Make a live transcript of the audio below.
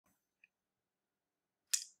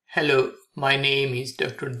Hello, my name is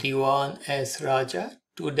Dr. Dewan S. Raja.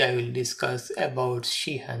 Today I will discuss about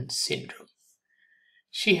Sheehan syndrome.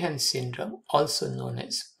 Sheehan syndrome, also known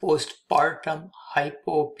as postpartum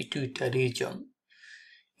hypopituitarism,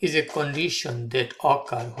 is a condition that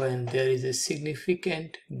occurs when there is a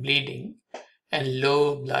significant bleeding and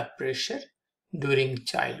low blood pressure during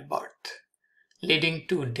childbirth, leading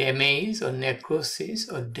to damage or necrosis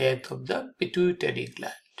or death of the pituitary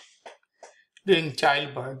gland. During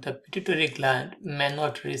childbirth, the pituitary gland may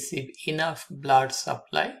not receive enough blood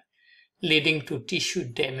supply, leading to tissue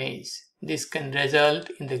damage. This can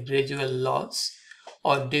result in the gradual loss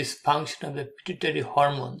or dysfunction of the pituitary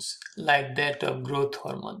hormones like that of growth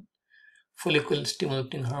hormone, follicle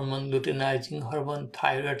stimulating hormone, luteinizing hormone,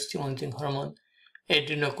 thyroid stimulating hormone,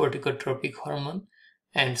 adrenocorticotropic hormone,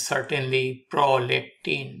 and certainly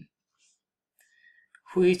prolactin,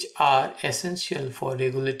 which are essential for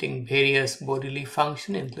regulating various bodily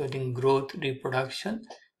functions including growth, reproduction,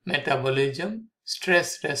 metabolism,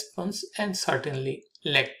 stress response, and certainly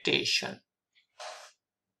lactation.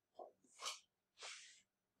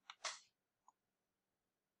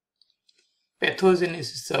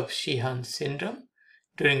 Pathogenesis of Sheehan syndrome.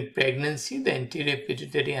 During pregnancy, the anterior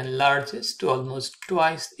pituitary enlarges to almost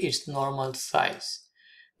twice its normal size.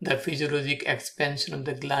 The physiologic expansion of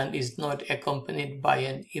the gland is not accompanied by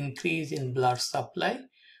an increase in blood supply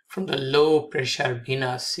from the low-pressure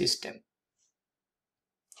venous system.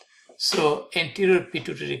 So, anterior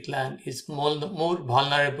pituitary gland is more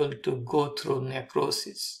vulnerable to go through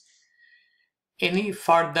necrosis. Any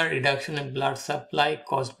further reduction in blood supply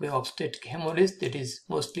caused by obstetric hemorrhage, that is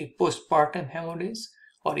mostly postpartum hemorrhage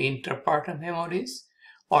or intrapartum hemorrhage,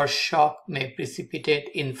 or shock may precipitate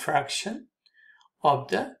infarction of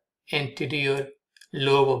the anterior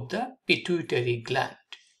lobe of the pituitary gland.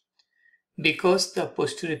 Because the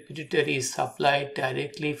posterior pituitary is supplied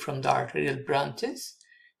directly from the arterial branches,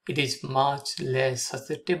 it is much less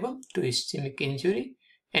susceptible to ischemic injury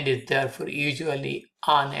and is therefore usually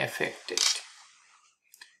unaffected.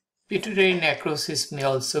 Pituitary necrosis may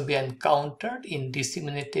also be encountered in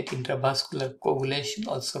disseminated intravascular coagulation,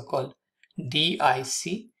 also called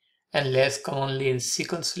DIC, and less commonly in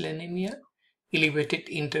sickle cell anemia, elevated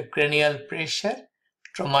intracranial pressure,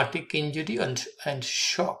 traumatic injury, and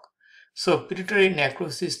shock. So pituitary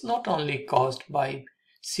necrosis is not only caused by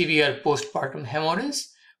severe postpartum hemorrhage,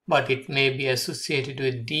 but it may be associated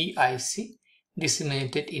with DIC,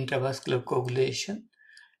 disseminated intravascular coagulation,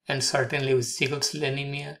 and certainly with sickle cell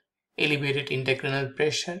anemia, elevated intracranial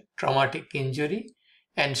pressure, traumatic injury,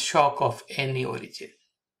 and shock of any origin.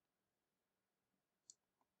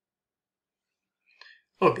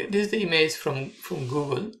 Okay, this is the image from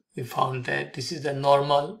Google. We found that this is the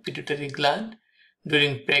normal pituitary gland.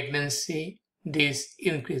 During pregnancy, this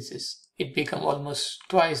increases. It becomes almost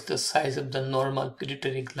twice the size of the normal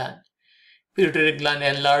pituitary gland. Pituitary gland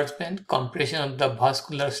enlargement, compression of the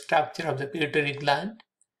vascular structure of the pituitary gland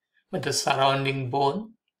with the surrounding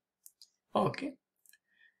bone. Okay.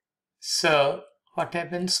 So, what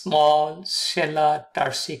happens? Small sella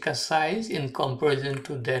tarsica size in comparison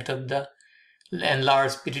to that of the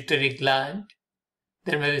enlarged pituitary gland.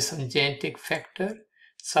 There may be some genetic factor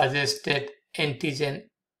suggested antigen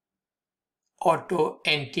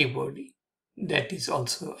autoantibody. That is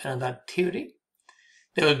also another theory.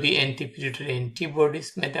 There will be anti-pituitary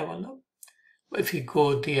antibodies may develop. If you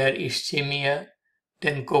go there, ischemia,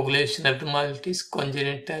 then coagulation abnormalities,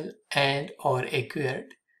 congenital and or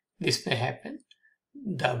acquired. This may happen.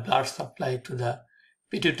 The blood supply to the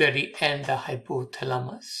pituitary and the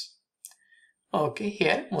hypothalamus. Okay,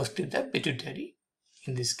 here mostly the pituitary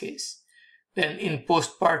in this case. Then in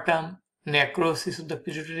postpartum necrosis of the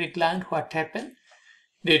pituitary gland, what happened?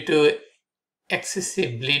 Due to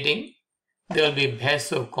excessive bleeding, there will be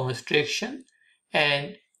vasoconstriction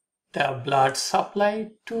and the blood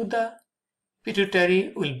supply to the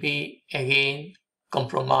pituitary will be again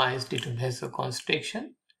compromised due to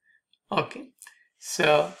vasoconstriction. Okay,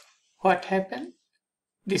 so what happened?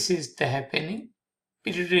 This is the happening.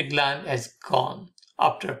 Pituitary gland has gone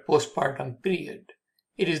after postpartum period.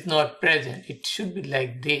 It is not present. It should be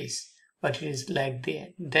like this, but it is like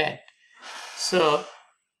that. So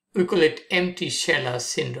we call it empty sella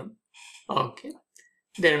syndrome. Okay,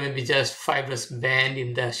 there may be just fibrous band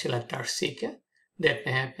in the sella tarsica. That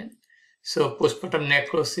may happen. So postpartum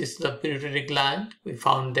necrosis of the pituitary gland, we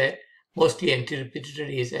found that mostly anterior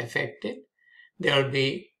pituitary is affected. There will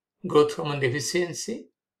be growth hormone deficiency.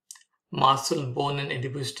 Muscle, bone, and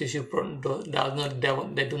adipose tissue do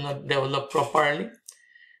not develop properly.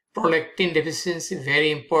 Prolactin deficiency,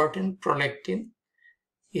 very important. Prolactin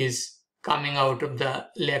is coming out of the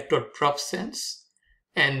lactotropins.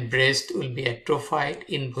 and breast will be atrophied,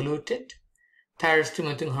 involuted.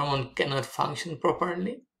 Thyroid-stimulating hormone cannot function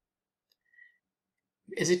properly.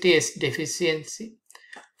 ACTH deficiency,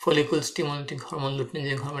 follicle-stimulating hormone,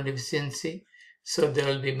 luteinizing hormone deficiency. So there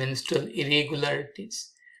will be menstrual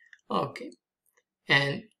irregularities. Okay,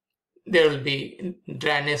 and there will be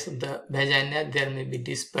dryness of the vagina. There may be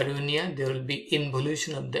dyspareunia. There will be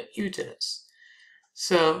involution of the uterus.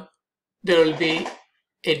 So there will be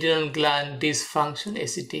adrenal gland dysfunction,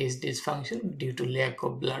 ACTH dysfunction due to lack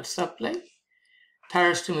of blood supply.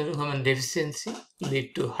 Thyroid-stimulating hormone deficiency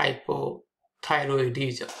lead to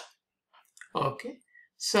hypothyroidism. Okay,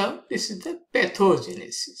 so this is the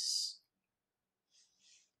pathogenesis.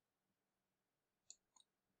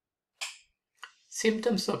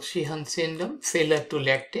 Symptoms of Sheehan syndrome: failure to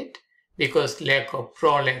lactate because lack of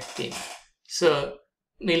prolactin. So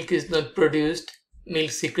milk is not produced,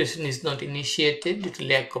 milk secretion is not initiated due to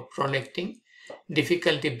lack of prolactin.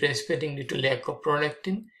 Difficulty breastfeeding due to lack of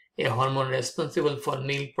prolactin, a hormone responsible for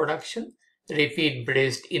milk production. Repeat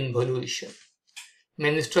breast involution.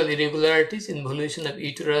 Menstrual irregularities, involution of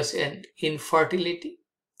uterus, and infertility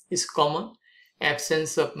is common.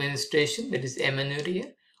 Absence of menstruation, that is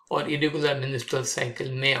amenorrhea, or irregular menstrual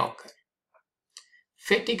cycle may occur.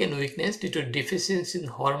 Fatigue and weakness due to deficiency in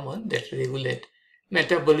hormone that regulate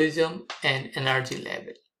metabolism and energy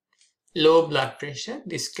level. Low blood pressure,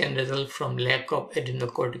 this can result from lack of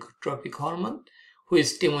adrenocorticotropic hormone, which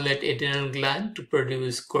stimulate adrenal gland to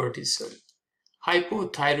produce cortisol.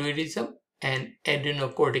 Hypothyroidism and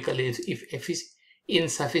adrenocortical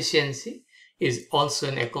insufficiency is also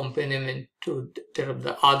an accompaniment to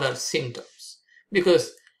the other symptoms,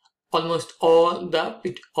 because almost all the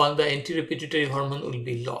anterior pituitary hormone will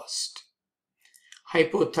be lost.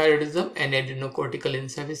 Hypothyroidism and adrenocortical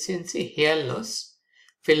insufficiency, hair loss,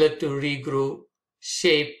 failure to regrow,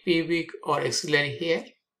 shape pubic or axillary hair.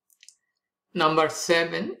 Number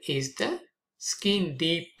 7 is the skin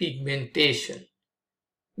depigmentation,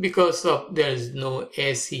 because of there is no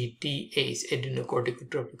ACTH,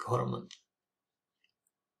 adrenocorticotropic hormone.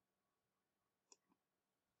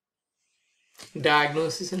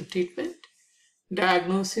 Diagnosis and treatment.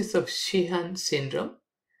 Diagnosis of Sheehan syndrome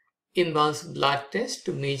involves blood test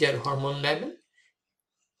to measure hormone level,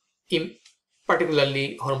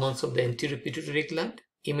 particularly hormones of the anterior pituitary gland.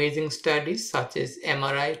 Imaging studies such as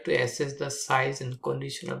MRI to assess the size and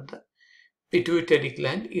condition of the pituitary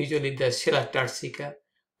gland, usually the sella turcica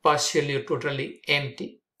partially or totally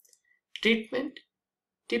empty. Treatment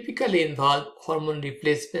typically involve hormone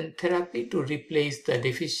replacement therapy to replace the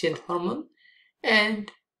deficient hormone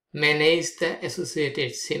and manage the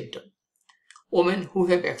associated symptom. Women who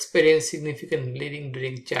have experienced significant bleeding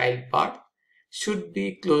during childbirth should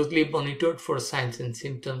be closely monitored for signs and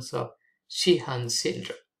symptoms of Sheehan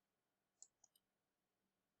syndrome.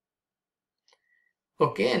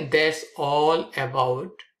 Okay, and that's all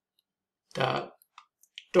about the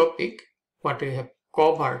topic what we have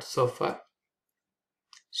covered so far,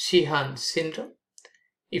 Sheehan syndrome.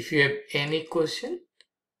 If you have any question,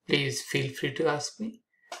 please feel free to ask me.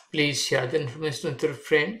 Please share the information with your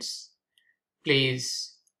friends.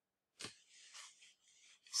 Please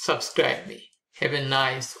subscribe me. Have a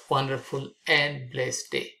nice, wonderful and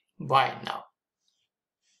blessed day. Bye now.